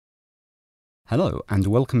Hello, and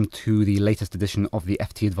welcome to the latest edition of the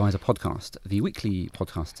FT Advisor podcast, the weekly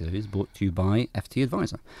podcast series brought to you by FT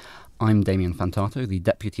Advisor. I'm Damien Fantato, the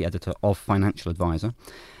Deputy Editor of Financial Advisor.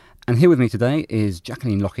 And here with me today is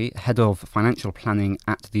Jacqueline Lockie, Head of Financial Planning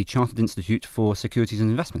at the Chartered Institute for Securities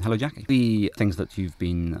and Investment. Hello, Jackie. The things that you've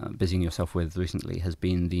been busying yourself with recently has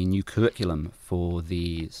been the new curriculum for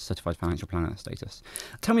the Certified Financial Planner status.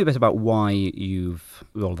 Tell me a bit about why you've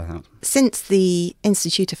rolled that out. Since the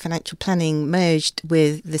Institute of Financial Planning merged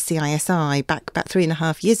with the CISI back about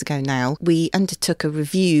 3.5 years ago now, we undertook a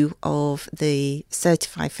review of the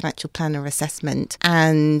Certified Financial Planner assessment,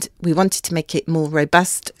 and we wanted to make it more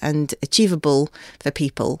robust and achievable for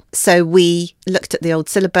people. So we looked at the old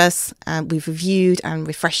syllabus, we've reviewed and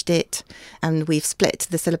refreshed it, and we've split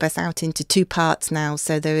the syllabus out into two parts now.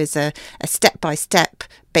 So there is a step-by-step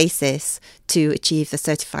basis to achieve the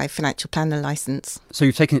Certified Financial Planner licence. So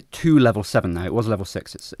you've taken it to level 7 now. It was level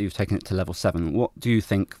 6. You've taken it to level 7. What do you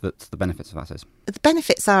think that the benefits of that is? The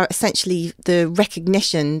benefits are essentially the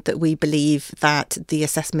recognition that we believe that the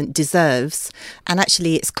assessment deserves. And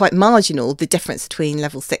actually, it's quite marginal, the difference between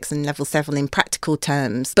level 6 and level 7 in practical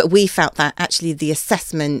terms. But we felt that actually the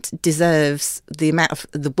assessment deserves the amount of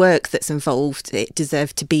the work that's involved. It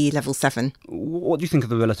deserved to be level 7. What do you think of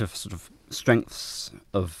the relative sort of strengths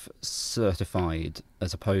of certified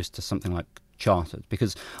as opposed to something like chartered?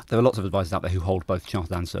 Because there are lots of advisors out there who hold both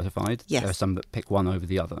chartered and certified. Yes. There are some that pick one over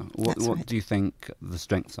the other. What right. do you think the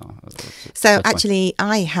strengths are? So actually,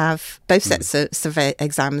 I have both sets of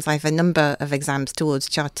exams. I have a number of exams towards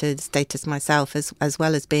chartered status myself, as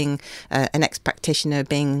well as being an ex-practitioner,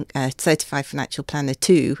 being a certified financial planner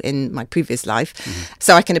too in my previous life. Mm-hmm.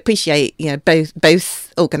 So I can appreciate,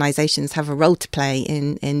 both organisations have a role to play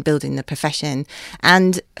in building the profession.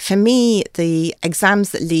 And for me, the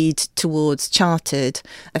exams that lead towards chartered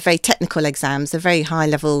are very technical exams, are very high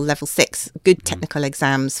level 6, good technical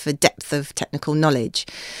exams for depth of technical knowledge.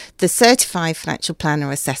 The Certified Financial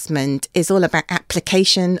Planner assessment is all about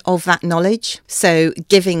application of that knowledge. So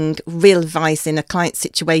giving real advice in a client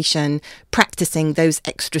situation, practicing those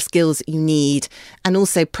extra skills that you need, and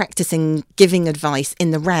also practicing giving advice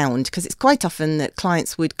in the round, because it's quite often that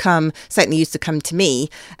clients would certainly used to come to me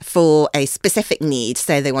for a specific need,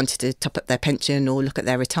 say they wanted to top up their pension or look at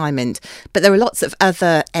their retirement. But there are lots of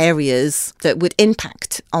other areas that would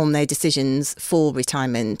impact on their decisions for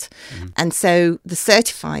retirement. Mm-hmm. And so the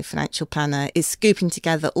Certified Financial Planner is scooping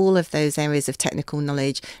together all of those areas of technical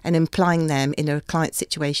knowledge and applying them in a client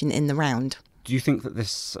situation in the round. Do you think that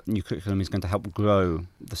this new curriculum is going to help grow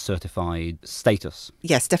the certified status?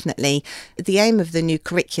 Yes, definitely. The aim of the new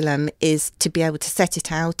curriculum is to be able to set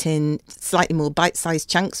it out in slightly more bite-sized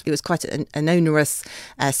chunks. It was quite an onerous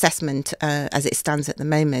assessment as it stands at the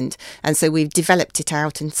moment. And so we've developed it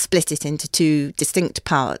out and split it into two distinct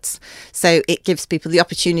parts. So it gives people the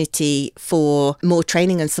opportunity for more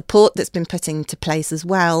training and support that's been put into place, as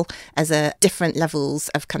well as different levels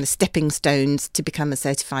of kind of stepping stones to become a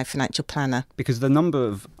certified financial planner. Because I think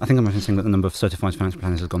I'm saying that the number of certified financial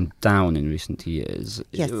planners has gone down in recent years.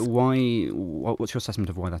 Yes. What's your assessment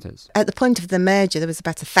of why that is? At the point of the merger, there was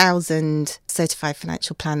about 1,000 certified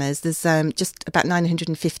financial planners. There's just about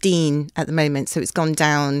 915 at the moment, so it's gone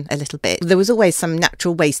down a little bit. There was always some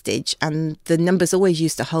natural wastage, and the numbers always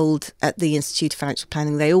used to hold at the Institute of Financial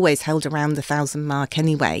Planning. They always held around the 1,000 mark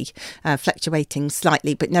anyway, fluctuating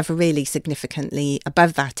slightly, but never really significantly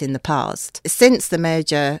above that in the past. Since the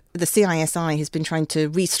merger, the CISI has been trying to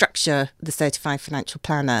restructure the Certified Financial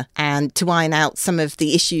Planner and to iron out some of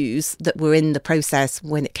the issues that were in the process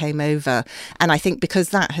when it came over. And I think because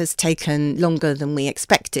that has taken longer than we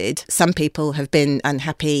expected, some people have been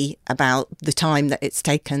unhappy about the time that it's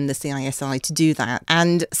taken the CISI to do that.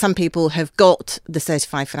 And some people have got the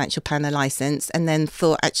Certified Financial Planner licence and then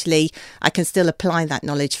thought, actually, I can still apply that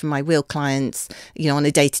knowledge for my real clients, on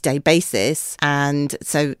a day-to-day basis. And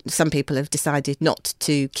so some people have decided not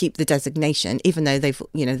to keep the designation, even though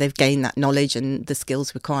they've gained that knowledge and the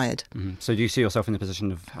skills required. Mm-hmm. So do you see yourself in the position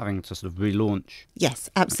of having to sort of relaunch? Yes,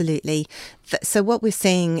 absolutely. So what we're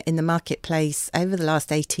seeing in the marketplace over the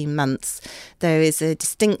last 18 months, there is a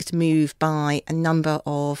distinct move by a number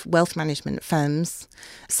of wealth management firms,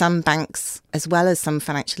 some banks, as well as some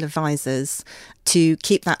financial advisors, to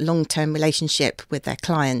keep that long-term relationship with their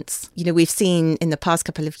clients. We've seen in the past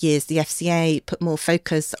couple of years the FCA put more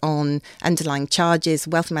focus on underlying charges,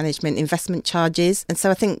 wealth management, investment charges. And so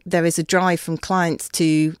I think there is a drive from clients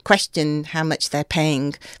to question how much they're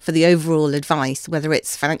paying for the overall advice, whether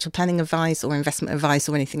it's financial planning advice or investment advice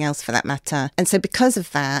or anything else for that matter. And so because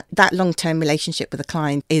of that long-term relationship with the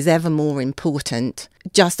client is ever more important.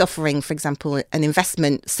 just offering, for example, an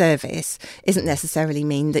investment service isn't necessarily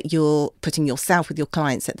mean that you're putting yourself with your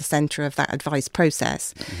clients at the centre of that advice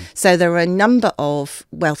process. So there are a number of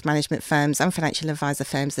wealth management firms and financial advisor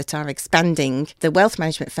firms that are expanding. The wealth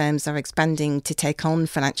management firms are expanding to take on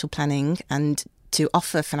financial planning and to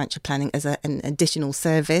offer financial planning as an additional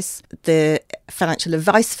service. The financial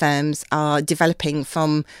advice firms are developing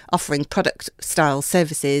from offering product style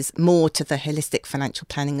services more to the holistic financial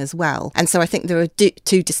planning as well. And so I think there are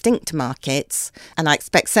two distinct markets, and I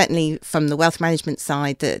expect certainly from the wealth management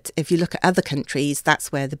side that if you look at other countries,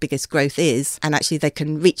 that's where the biggest growth is, and actually they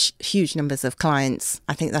can reach huge numbers of clients.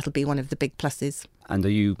 I think that'll be one of the big pluses. And are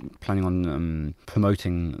you planning on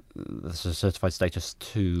promoting the certified status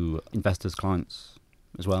to investors, clients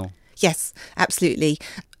as well? Yes, absolutely.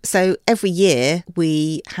 So every year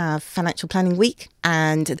we have Financial Planning Week,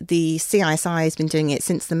 and the CISI has been doing it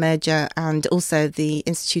since the merger, and also the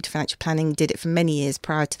Institute of Financial Planning did it for many years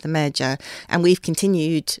prior to the merger, and we've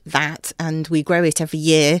continued that and we grow it every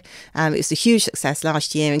year. It was a huge success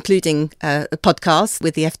last year, including a podcast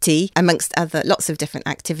with the FT, amongst other lots of different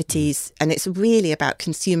activities, and it's really about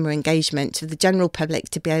consumer engagement for the general public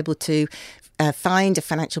to be able to find a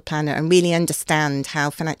financial planner and really understand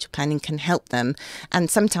how financial planning can help them. And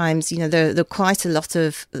sometimes, there are quite a lot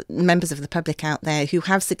of members of the public out there who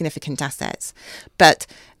have significant assets, but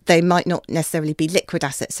they might not necessarily be liquid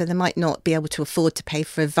assets, so they might not be able to afford to pay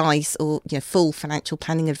for advice or full financial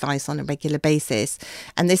planning advice on a regular basis.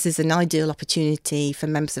 And this is an ideal opportunity for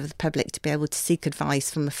members of the public to be able to seek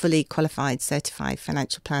advice from a fully qualified, certified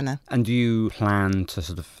financial planner. And do you plan to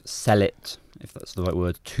sort of sell it, if that's the right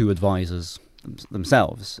word, to advisors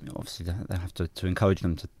themselves? Obviously, they have to encourage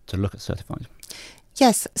them to look at certified.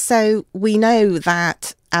 Yes, so we know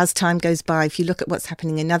that as time goes by, if you look at what's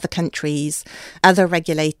happening in other countries, other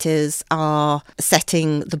regulators are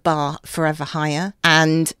setting the bar forever higher,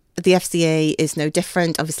 and the FCA is no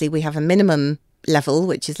different. Obviously, we have a minimum level,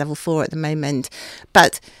 which is level 4 at the moment,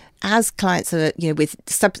 but as clients are, with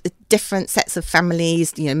different sets of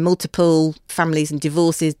families, multiple families and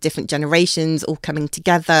divorces, different generations all coming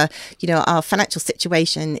together, our financial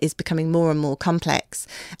situation is becoming more and more complex.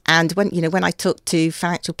 And when I talk to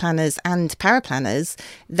financial planners and paraplanners,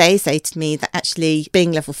 they say to me that actually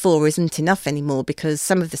being level 4 isn't enough anymore, because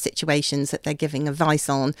some of the situations that they're giving advice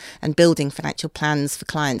on and building financial plans for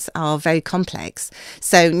clients are very complex.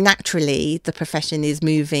 So naturally, the profession is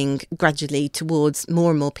moving gradually towards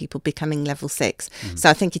more and more people becoming level 6. So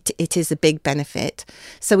I think it is a big benefit.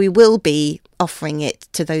 So we will be offering it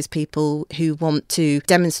to those people who want to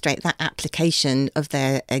demonstrate that application of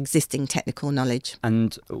their existing technical knowledge.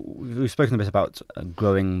 And we've spoken a bit about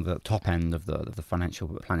growing the top end of the financial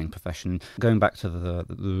planning profession. Going back to the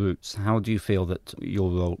roots, how do you feel that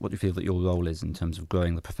your role? What do you feel that your role is in terms of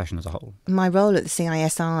growing the profession as a whole? My role at the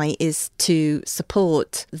CISI is to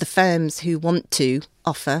support the firms who want to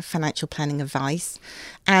offer financial planning advice.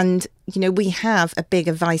 And, we have a big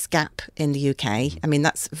advice gap in the UK. I mean,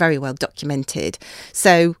 that's very well documented.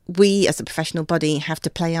 So we as a professional body have to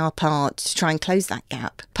play our part to try and close that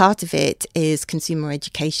gap. Part of it is consumer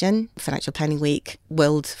education. Financial Planning Week,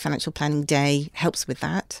 World Financial Planning Day helps with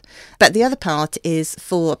that. But the other part is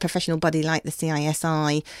for a professional body like the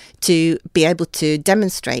CISI to be able to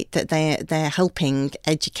demonstrate that they're helping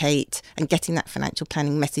educate and getting that financial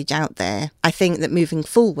planning message out there. I think that moving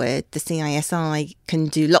forward, the CISI can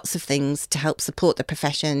do lots of things to help support the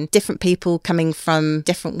profession. Different people coming from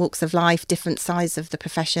different walks of life, different sides of the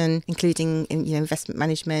profession, including investment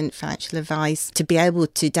management, financial advice, to be able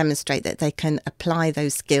to demonstrate that they can apply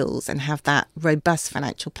those skills and have that robust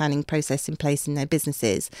financial planning process in place in their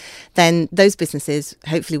businesses. Then those businesses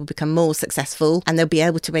hopefully will become more successful, and they'll be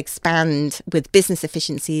able to expand with business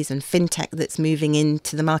efficiencies and fintech that's moving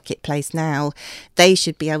into the marketplace now. They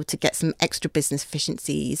should be able to get some extra business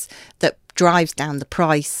efficiencies that drives down the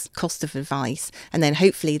price, cost of advice, and then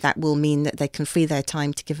hopefully that will mean that they can free their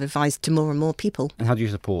time to give advice to more and more people. And how do you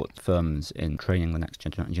support firms in training the next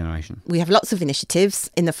generation? We have lots of initiatives.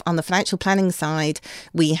 On the financial planning side,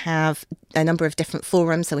 we have a number of different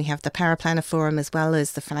forums. So we have the Paraplanner Forum as well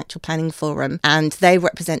as the Financial Planning Forum, and they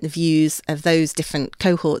represent the views of those different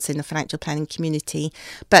cohorts in the financial planning community.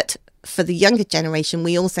 But for the younger generation,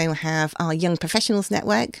 we also have our Young Professionals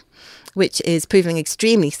Network, which is proving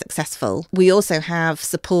extremely successful. We also have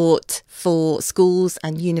support for schools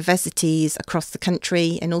and universities across the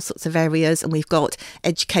country in all sorts of areas, and we've got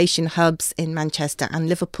education hubs in Manchester and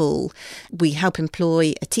Liverpool. We help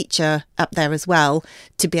employ a teacher up there as well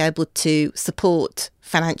to be able to support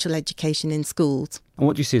financial education in schools. And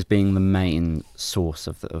what do you see as being the main source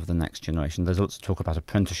of the next generation? There's lots of talk about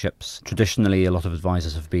apprenticeships. Traditionally, a lot of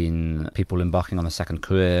advisors have been people embarking on a second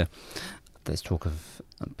career. There's talk of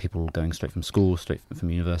people going straight from school, straight from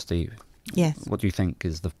university. Yes. What do you think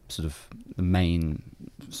is the sort of the main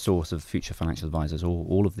source of future financial advisors, or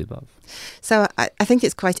all of the above? So I think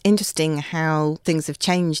it's quite interesting how things have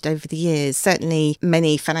changed over the years. Certainly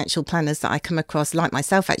many financial planners that I come across, like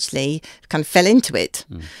myself actually, kind of fell into it.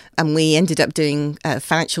 And we ended up doing a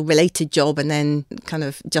financial related job and then kind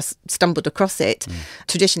of just stumbled across it.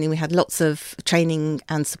 Traditionally, we had lots of training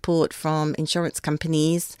and support from insurance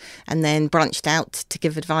companies and then branched out to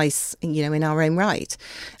give advice, in our own right.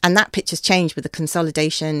 And that picture's changed with the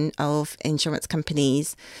consolidation of insurance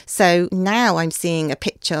companies. So now I'm seeing a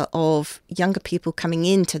picture of younger people coming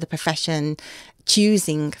into the profession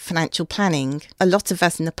choosing financial planning. A lot of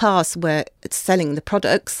us in the past were selling the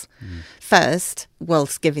products first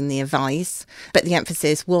whilst giving the advice, but the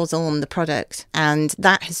emphasis was on the product, and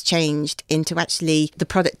that has changed into actually the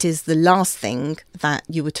product is the last thing that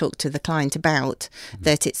you would talk to the client about,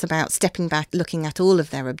 that it's about stepping back, looking at all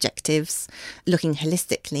of their objectives, looking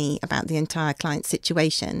holistically about the entire client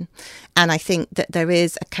situation. And I think that there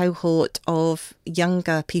is a cohort of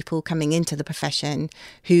younger people coming into the profession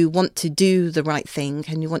who want to do the right thing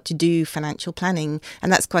and who want to do financial planning,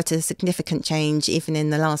 and that's quite a significant change even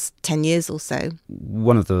in the last 10 years or so.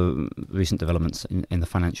 One of the recent developments in the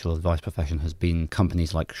financial advice profession has been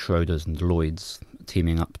companies like Schroders and Lloyds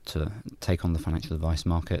teaming up to take on the financial advice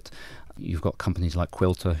market. You've got companies like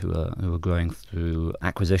Quilter who are growing through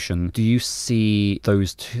acquisition. Do you see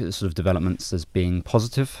those two sort of developments as being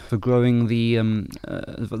positive for growing the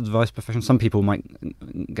advice profession? Some people might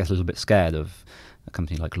get a little bit scared of a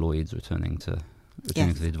company like Lloyds returning to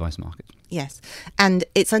the advice market. Yes, and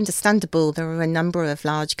it's understandable. There are a number of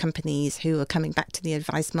large companies who are coming back to the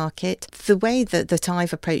advice market. The way that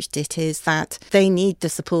I've approached it is that they need the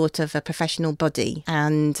support of a professional body,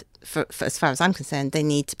 and for as far as I'm concerned, they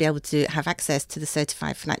need to be able to have access to the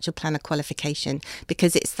Certified Financial Planner qualification,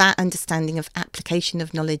 because it's that understanding of application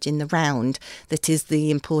of knowledge in the round that is the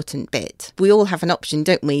important bit. We all have an option,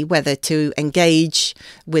 don't we, whether to engage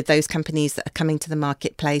with those companies that are coming to the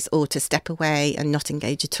marketplace or to step away and not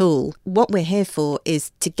engage at all. What we're here for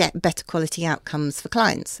is to get better quality outcomes for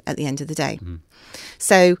clients at the end of the day.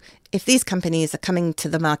 So if these companies are coming to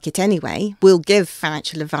the market anyway, we'll give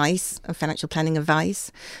financial advice and financial planning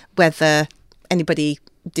advice, whether anybody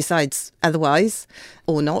decides otherwise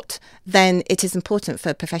or not. Then it is important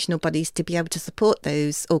for professional bodies to be able to support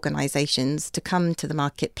those organisations to come to the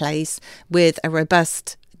marketplace with a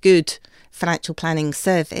robust, good financial planning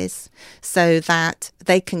service so that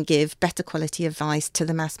they can give better quality advice to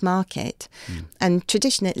the mass market. And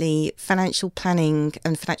traditionally, financial planning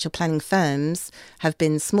and financial planning firms have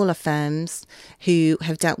been smaller firms who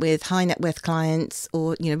have dealt with high net worth clients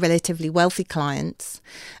or relatively wealthy clients.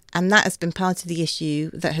 And that has been part of the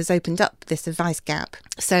issue that has opened up this advice gap.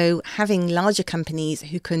 So having larger companies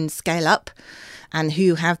who can scale up and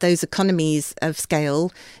who have those economies of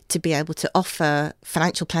scale to be able to offer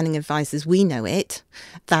financial planning advice as we know it,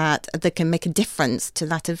 that they can make a difference to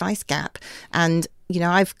that advice gap. And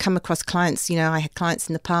I've come across clients, I had clients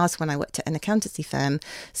in the past when I worked at an accountancy firm.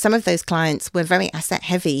 Some of those clients were very asset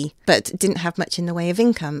heavy, but didn't have much in the way of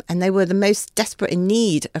income. And they were the most desperate in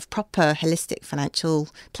need of proper holistic financial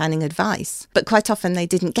planning advice. But quite often they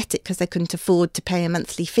didn't get it because they couldn't afford to pay a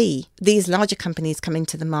monthly fee. These larger companies come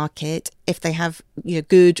into the market, if they have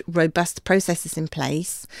good, robust processes in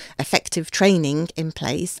place, effective training in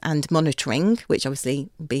place and monitoring, which obviously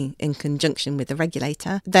will be in conjunction with the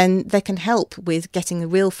regulator, then they can help with getting a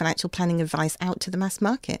real financial planning advice out to the mass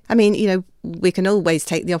market. I mean, we can always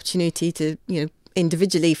take the opportunity to,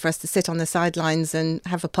 individually for us to sit on the sidelines and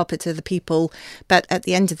have a pop at other people. But at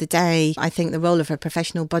the end of the day, I think the role of a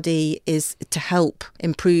professional body is to help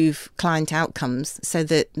improve client outcomes so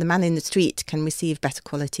that the man in the street can receive better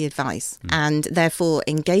quality advice. And therefore,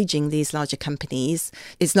 engaging these larger companies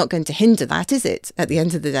is not going to hinder that, is it? At the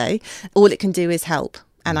end of the day, all it can do is help.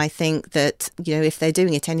 And I think that, if they're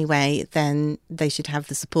doing it anyway, then they should have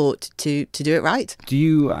the support to do it right. Do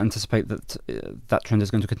you anticipate that that trend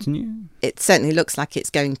is going to continue? It certainly looks like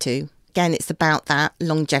it's going to. Again, it's about that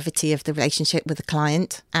longevity of the relationship with the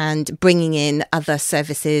client and bringing in other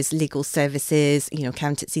services, legal services,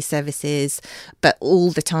 accountancy services, but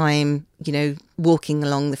all the time walking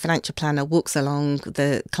along, the financial planner walks along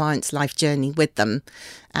the client's life journey with them.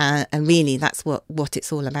 And really, that's what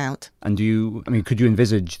it's all about. And could you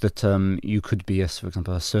envisage that you could be, for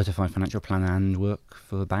example, a certified financial planner and work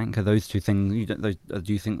for a bank? Are those two things,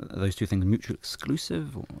 do you think that those two things are mutually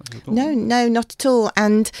exclusive? No, not at all.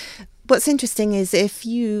 And what's interesting is if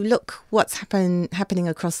you look what's happening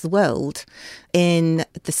across the world, in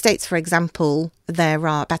the States, for example, there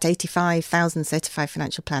are about 85,000 certified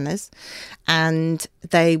financial planners, and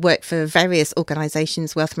they work for various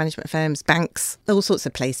organisations, wealth management firms, banks, all sorts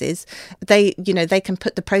of places. They can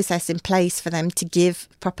put the process in place for them to give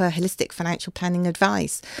proper holistic financial planning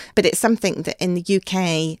advice. But it's something that in the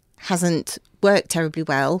UK hasn't worked terribly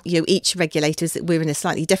well. Each regulators, we're in a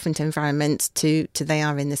slightly different environment to they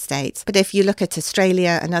are in the States. But if you look at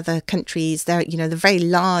Australia and other countries, there, the very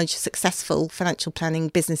large, successful financial planning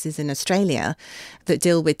businesses in Australia that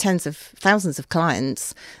deal with tens of thousands of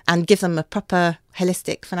clients and give them a proper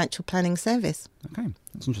holistic financial planning service. Okay,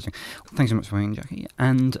 that's interesting. Thanks so much for coming, Jackie,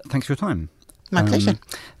 and thanks for your time. My pleasure.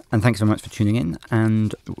 And thanks so much for tuning in,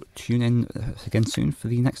 and tune in again soon for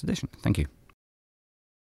the next edition. Thank you.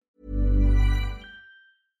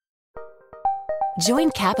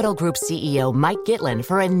 Join Capital Group CEO Mike Gitlin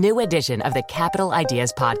for a new edition of the Capital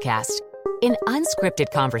Ideas Podcast. In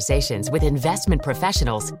unscripted conversations with investment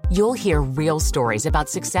professionals, you'll hear real stories about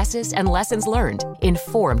successes and lessons learned,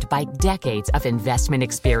 informed by decades of investment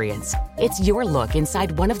experience. It's your look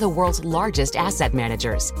inside one of the world's largest asset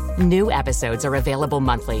managers. New episodes are available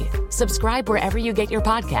monthly. Subscribe wherever you get your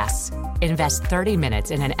podcasts. Invest 30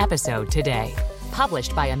 minutes in an episode today.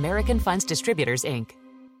 Published by American Funds Distributors, Inc.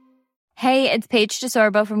 Hey, it's Paige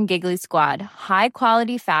DeSorbo from Giggly Squad. High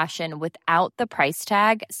quality fashion without the price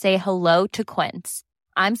tag. Say hello to Quince.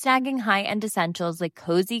 I'm snagging high-end essentials like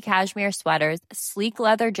cozy cashmere sweaters, sleek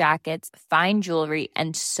leather jackets, fine jewelry,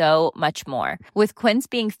 and so much more. With Quince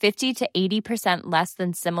being 50 to 80% less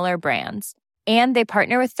than similar brands. And they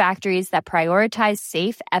partner with factories that prioritize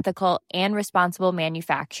safe, ethical, and responsible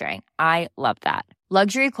manufacturing. I love that.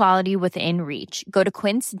 Luxury quality within reach. Go to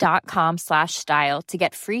quince.com/style to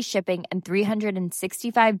get free shipping and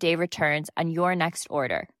 365-day returns on your next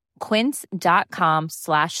order.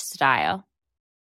 Quince.com/style.